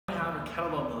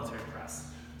kettlebell military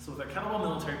press. So with our kettlebell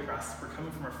military press, we're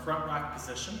coming from a front rack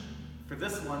position. For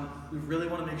this one, we really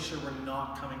want to make sure we're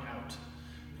not coming out,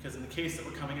 because in the case that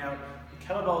we're coming out, the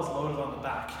kettlebell is loaded on the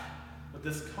back. What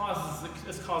this causes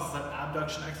that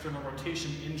abduction external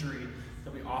rotation injury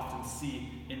that we often see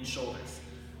in shoulders.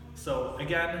 So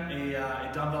again,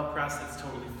 a dumbbell press is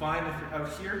totally fine if you're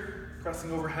out here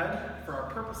pressing overhead. For our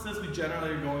purposes, we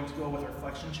generally are going to go with our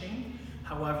flexion chain.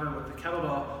 However, with the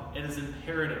kettlebell, it is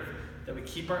imperative that we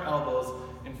keep our elbows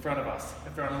in front of us.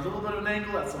 If they're on a little bit of an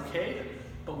angle, that's okay,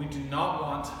 but we do not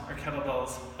want our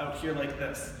kettlebells out here like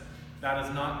this. That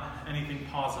is not anything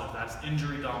positive, that's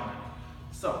injury dominant.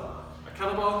 So, our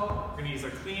kettlebell, we're gonna use our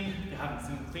clean. If you haven't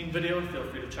seen the clean video, feel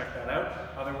free to check that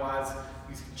out. Otherwise,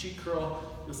 use cheat curl,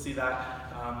 you'll see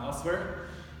that elsewhere.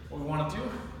 What we wanna do,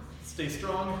 stay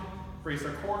strong, brace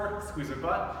our core, squeeze our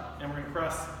butt, and we're gonna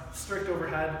press strict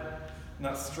overhead in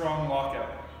that strong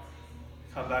lockout.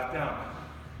 Come back down.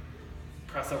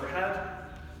 Press overhead,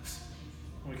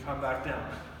 and we come back down.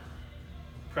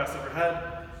 Press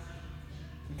overhead,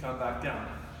 and come back down.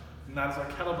 And that is our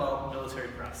kettlebell military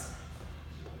press.